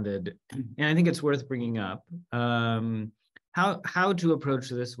responded, and I think it's worth bringing up. How to approach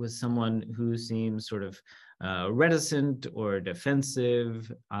this with someone who seems sort of reticent or defensive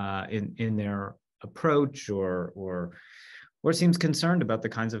in their approach or seems concerned about the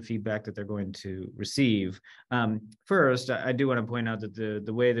kinds of feedback that they're going to receive. First, I do want to point out that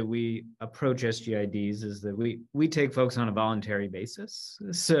the way that we approach SGIDs is that we take folks on a voluntary basis.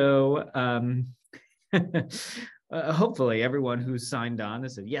 So hopefully everyone who's signed on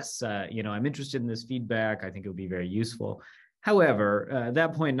has said, yes, I'm interested in this feedback. I think it would be very useful. However,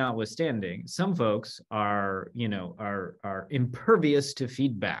 that point notwithstanding, some folks are impervious to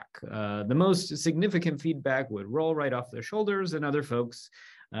feedback. The most significant feedback would roll right off their shoulders, and other folks,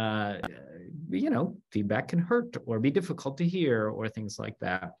 feedback can hurt or be difficult to hear or things like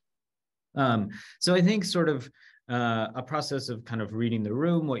that. So I think sort of a process of kind of reading the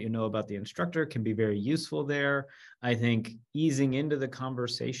room, what you know about the instructor can be very useful there. I think easing into the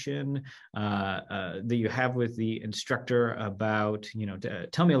conversation that you have with the instructor about,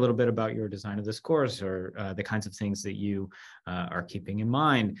 tell me a little bit about your design of this course or the kinds of things that you are keeping in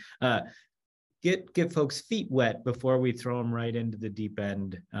mind. Get folks' feet wet before we throw them right into the deep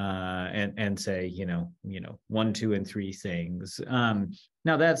end and say, 1, 2, and 3 things.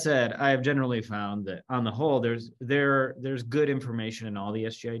 Now that said, I have generally found that on the whole, there's good information in all the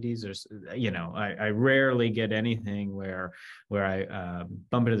SGIDs. There's, I rarely get anything where I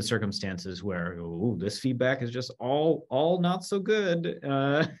bump into the circumstances where this feedback is just all not so good.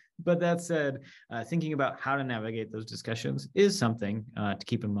 But that said, thinking about how to navigate those discussions is something to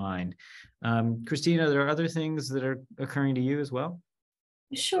keep in mind. Christina, there are other things that are occurring to you as well?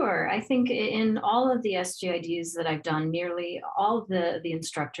 Sure. I think in all of the SGIDs that I've done, nearly all of the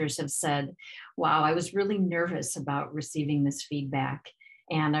instructors have said, wow, I was really nervous about receiving this feedback.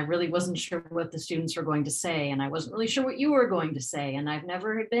 And I really wasn't sure what the students were going to say. And I wasn't really sure what you were going to say. And I've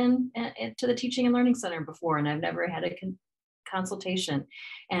never been to the Teaching and Learning Center before, and I've never had a consultation.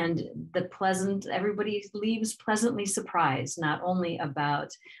 And everybody leaves pleasantly surprised, not only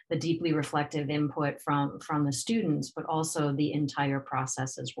about the deeply reflective input from the students, but also the entire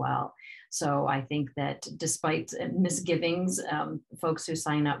process as well. So I think that despite misgivings, folks who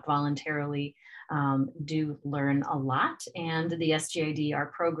sign up voluntarily do learn a lot. And the SGID, our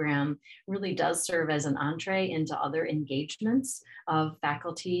program, really does serve as an entree into other engagements of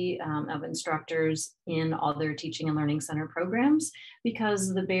faculty, of instructors in other Teaching and Learning Center programs,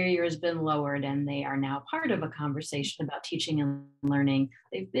 because the barrier has been lowered and they are now part of a conversation about teaching and learning.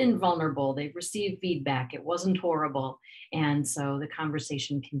 They've been vulnerable, they've received feedback, it wasn't horrible. And so the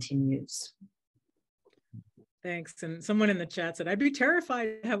conversation continues. Thanks. And someone in the chat said, I'd be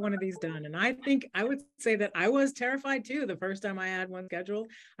terrified to have one of these done. And I think I would say that I was terrified too the first time I had one scheduled.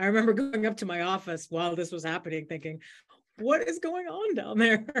 I remember going up to my office while this was happening thinking, what is going on down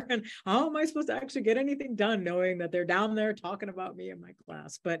there? And how am I supposed to actually get anything done knowing that they're down there talking about me in my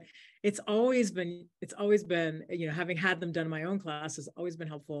class? But it's always been, you know, having had them done in my own class has always been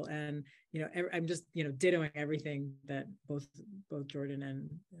helpful. And, you know, I'm just, you know, dittoing everything that both Jordan and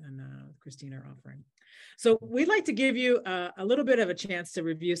Christine are offering. So we'd like to give you a little bit of a chance to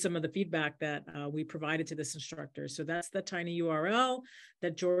review some of the feedback that we provided to this instructor. So that's the tiny URL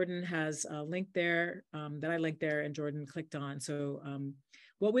that Jordan has linked there, that I linked there and Jordan clicked on. So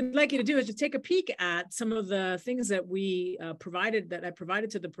what we'd like you to do is to take a peek at some of the things that we I provided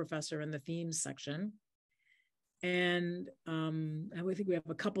to the professor in the themes section. And I think we have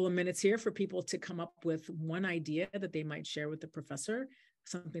a couple of minutes here for people to come up with one idea that they might share with the professor,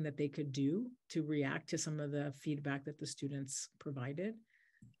 something that they could do to react to some of the feedback that the students provided.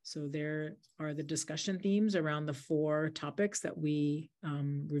 So there are the discussion themes around the 4 topics that we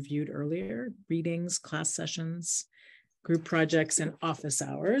reviewed earlier: readings, class sessions, group projects, and office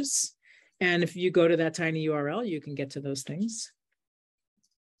hours. And if you go to that tiny URL, you can get to those things.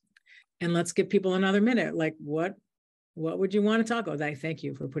 And let's give people another minute. Like, what would you want to talk about? I thank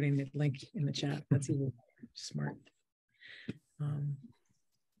you for putting the link in the chat. That's even smart.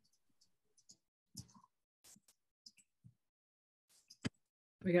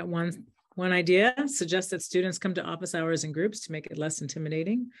 We got one idea. Suggest that students come to office hours in groups to make it less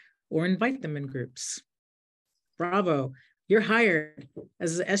intimidating, or invite them in groups. Bravo, you're hired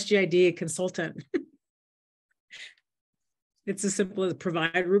as an SGID consultant. It's as simple as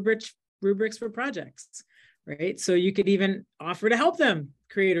provide rubrics for projects, right? So you could even offer to help them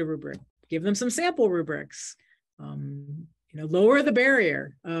create a rubric, give them some sample rubrics, you know, lower the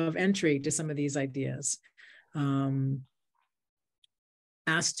barrier of entry to some of these ideas.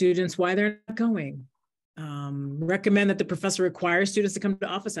 Ask students why they're not going. Recommend that the professor requires students to come to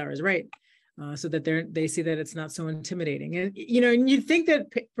office hours, right? So that they see that it's not so intimidating. And, you know, and you'd think that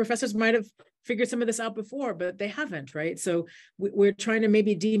professors might have figured some of this out before, but they haven't, right? So we're trying to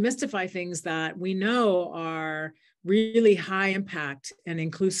maybe demystify things that we know are really high impact and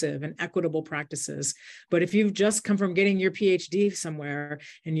inclusive and equitable practices. But if you've just come from getting your PhD somewhere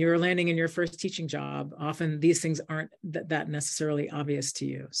and you're landing in your first teaching job, often these things aren't that necessarily obvious to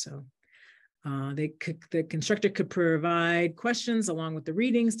you. So the instructor could provide questions along with the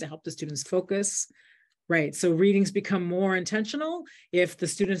readings to help the students focus. Right, so readings become more intentional if the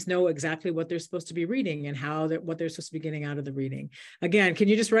students know exactly what they're supposed to be reading and what they're supposed to be getting out of the reading. Again, can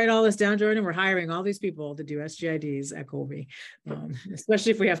you just write all this down, Jordan? We're hiring all these people to do SGIDs at Colby,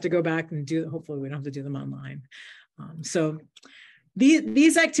 especially if we have to go back and hopefully we don't have to do them online. So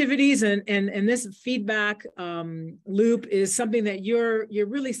these activities and this feedback loop is something that you're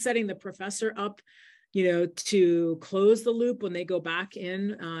really setting the professor up, you know, to close the loop when they go back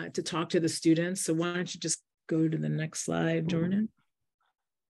in to talk to the students. So why don't you just go to the next slide, Jordan?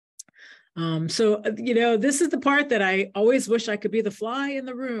 So, you know, this is the part that I always wish I could be the fly in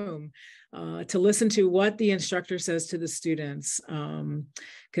the room to listen to what the instructor says to the students,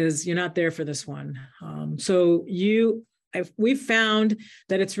 because you're not there for this one. So we've found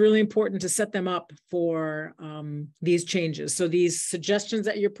that it's really important to set them up for these changes. So these suggestions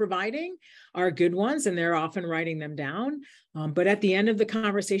that you're providing are good ones, and they're often writing them down. But at the end of the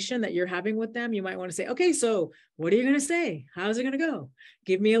conversation that you're having with them, you might want to say, okay, so what are you going to say? How's it going to go?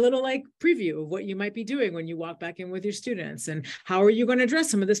 Give me a little like preview of what you might be doing when you walk back in with your students. And how are you going to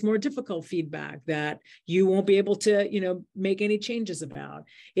address some of this more difficult feedback that you won't be able to, make any changes about?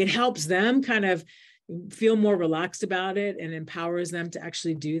 It helps them kind of feel more relaxed about it and empowers them to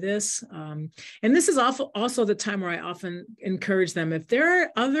actually do this. And this is also the time where I often encourage them, if there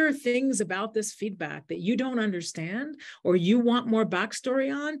are other things about this feedback that you don't understand or you want more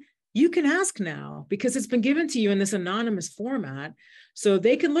backstory on, you can ask now because it's been given to you in this anonymous format. So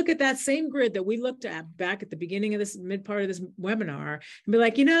they can look at that same grid that we looked at back at the beginning of this mid part of this webinar and be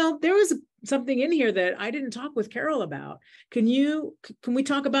like, there was something in here that I didn't talk with Carol about. Can we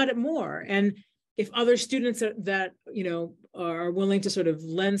talk about it more? And if other students that are willing to sort of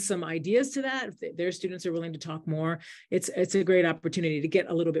lend some ideas to that, if their students are willing to talk more, it's a great opportunity to get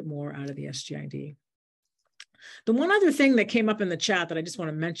a little bit more out of the SGID. The one other thing that came up in the chat that I just want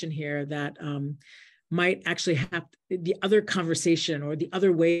to mention here that might actually have the other conversation or the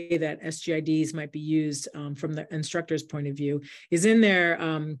other way that SGIDs might be used from the instructor's point of view is in their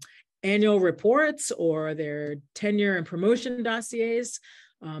annual reports or their tenure and promotion dossiers.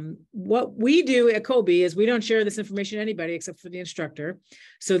 What we do at COBE is we don't share this information to anybody except for the instructor.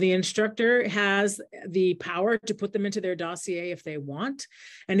 So the instructor has the power to put them into their dossier if they want.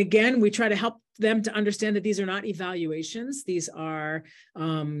 And again, we try to help them to understand that these are not evaluations. These are,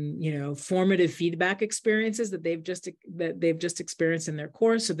 formative feedback experiences that they've just experienced in their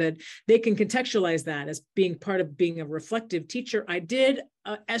course, so that they can contextualize that as being part of being a reflective teacher. I did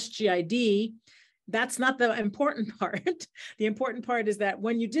a SGID. That's not the important part. The important part is that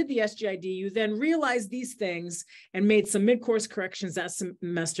when you did the SGID, you then realized these things and made some mid-course corrections that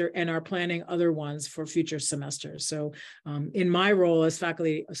semester and are planning other ones for future semesters. So in my role as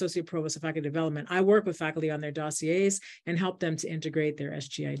faculty, associate provost of faculty development, I work with faculty on their dossiers and help them to integrate their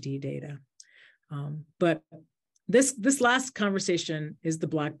SGID data. But this last conversation is the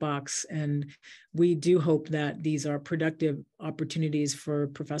black box, and we do hope that these are productive opportunities for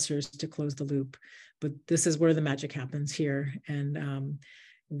professors to close the loop. But this is where the magic happens here, and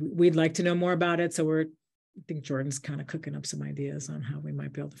we'd like to know more about it. So I think Jordan's kind of cooking up some ideas on how we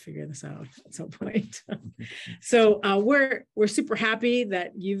might be able to figure this out at some point. So we're super happy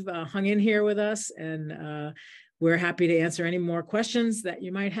that you've hung in here with us, and we're happy to answer any more questions that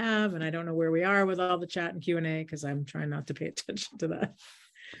you might have. And I don't know where we are with all the chat and Q&A because I'm trying not to pay attention to that.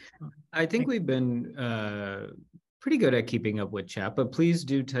 I think we've been pretty good at keeping up with chat, but please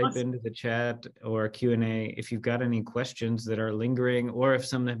do type into the chat or Q&A if you've got any questions that are lingering, or if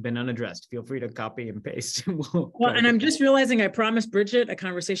some have been unaddressed. Feel free to copy and paste. Well, and I'm just realizing I promised Bridget a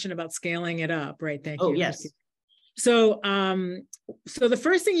conversation about scaling it up, right? Thank you. Oh, yes. So, so the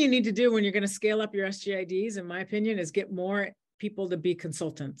first thing you need to do when you're going to scale up your SGIDs, in my opinion, is get more people to be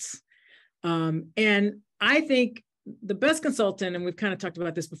consultants. And I think the best consultant, and we've kind of talked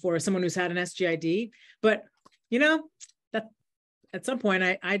about this before, is someone who's had an SGID, but that at some point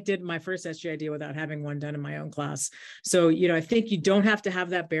I did my first SGID without having one done in my own class. So, I think you don't have to have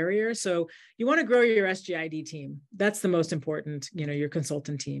that barrier. So you want to grow your SGID team. That's the most important, your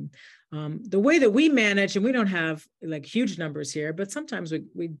consultant team. The way that we manage, and we don't have like huge numbers here, but sometimes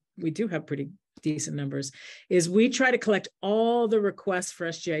we do have pretty decent numbers, is we try to collect all the requests for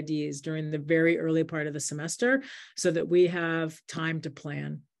SGIDs during the very early part of the semester so that we have time to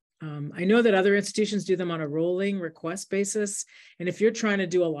plan. I know that other institutions do them on a rolling request basis. And if you're trying to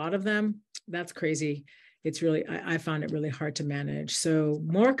do a lot of them, that's crazy. It's really, I found it really hard to manage. So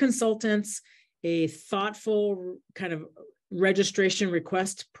more consultants, a thoughtful kind of registration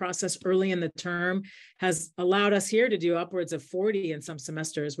request process early in the term has allowed us here to do upwards of 40 in some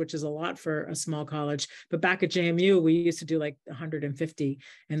semesters, which is a lot for a small college. But back at JMU, we used to do like 150,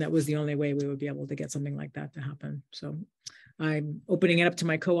 and that was the only way we would be able to get something like that to happen. So I'm opening it up to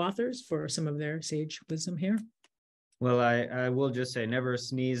my co-authors for some of their sage wisdom here. Well, I will just say, never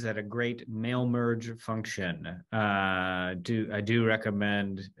sneeze at a great mail merge function. I do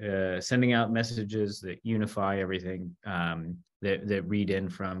recommend sending out messages that unify everything, that read in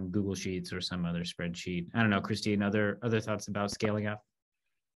from Google Sheets or some other spreadsheet. I don't know, Christine, other thoughts about scaling up?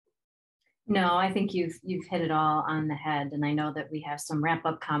 No, I think you've hit it all on the head, and I know that we have some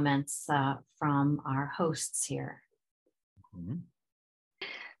wrap-up comments from our hosts here. Mm-hmm.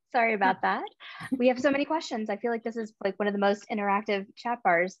 Sorry about that. We have so many questions. I feel like this is like one of the most interactive chat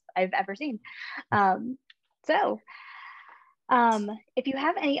bars I've ever seen. If you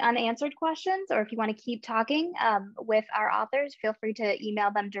have any unanswered questions, or if you want to keep talking with our authors, feel free to email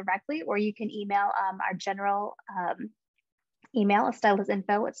them directly, or you can email our general email,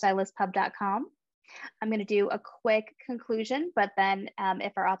 stylistinfo@stylispub.com. I'm going to do a quick conclusion, but then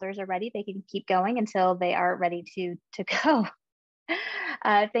if our authors are ready, they can keep going until they are ready to go.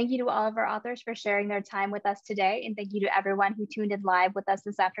 Thank you to all of our authors for sharing their time with us today. And thank you to everyone who tuned in live with us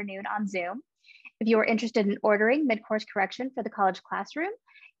this afternoon on Zoom. If you are interested in ordering Midcourse Correction for the college classroom,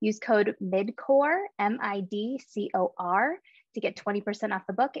 use code MIDCORE, MIDCOR, to get 20% off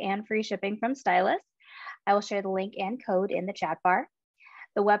the book and free shipping from Stylus. I will share the link and code in the chat bar.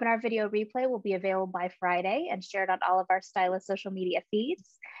 The webinar video replay will be available by Friday and shared on all of our Stylus social media feeds.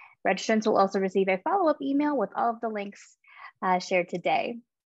 Registrants will also receive a follow-up email with all of the links shared today.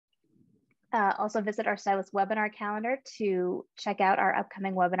 Also visit our Stylus webinar calendar to check out our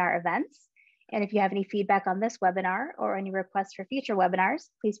upcoming webinar events. And if you have any feedback on this webinar or any requests for future webinars,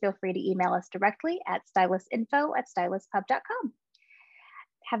 please feel free to email us directly at stylusinfo@styluspub.com.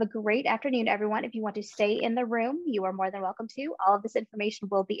 Have a great afternoon, everyone. If you want to stay in the room, you are more than welcome to. All of this information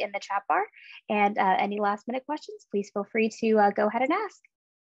will be in the chat bar. And any last minute questions, please feel free to go ahead and ask.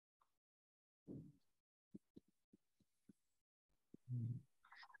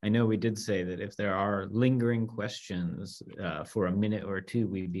 I know we did say that if there are lingering questions for a minute or two,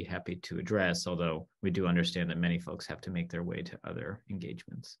 we'd be happy to address, although we do understand that many folks have to make their way to other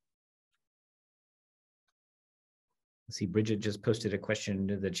engagements. Let's see, Bridget just posted a question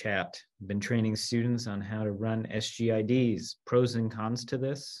into the chat. Been training students on how to run SGIDs. Pros and cons to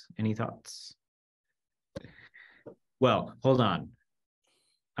this? Any thoughts? Well, hold on.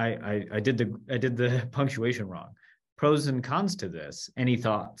 I did the punctuation wrong. Pros and cons to this. Any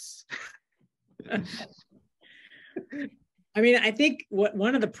thoughts? I mean, I think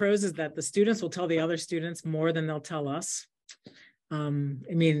one of the pros is that the students will tell the other students more than they'll tell us. I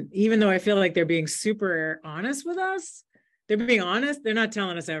mean, even though I feel like they're being super honest with us, they're being honest, they're not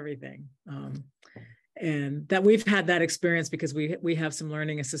telling us everything. And that we've had that experience because we have some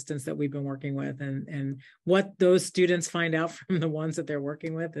learning assistants that we've been working with, and what those students find out from the ones that they're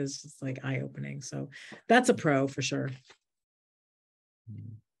working with is just like eye-opening. So that's a pro for sure.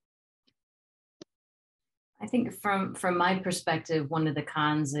 I think from my perspective, one of the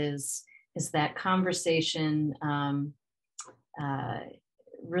cons is that conversation,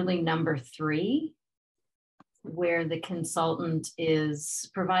 really number 3, where the consultant is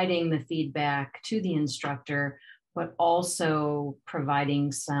providing the feedback to the instructor, but also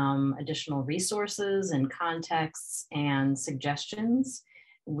providing some additional resources and contexts and suggestions.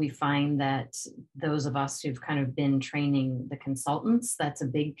 We find that those of us who've kind of been training the consultants, that's a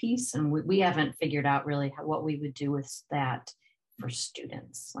big piece. And we haven't figured out really what we would do with that for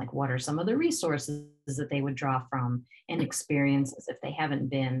students. Like, what are some of the resources that they would draw from and experiences if they haven't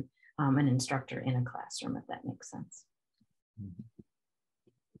been an instructor in a classroom, if that makes sense.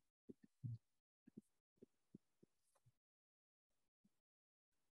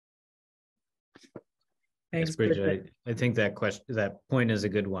 Thanks, Bridget. I think that point is a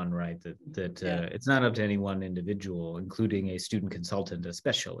good one, right? That Yeah. It's not up to any one individual, including a student consultant,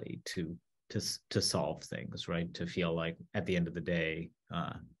 especially to solve things, right? To feel like at the end of the day,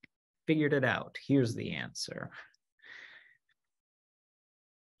 figured it out. Here's the answer.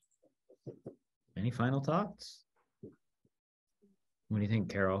 Any final thoughts? What do you think,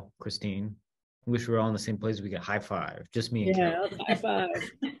 Carol, Christine? I wish we were all in the same place. We get high five. Just me and Carol. High five.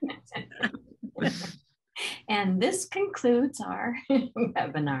 And this concludes our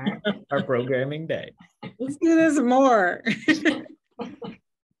webinar. Our programming day. Let's do this more.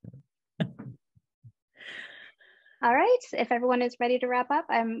 All right, if everyone is ready to wrap up,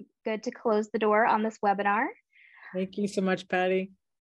 I'm good to close the door on this webinar. Thank you so much, Patty.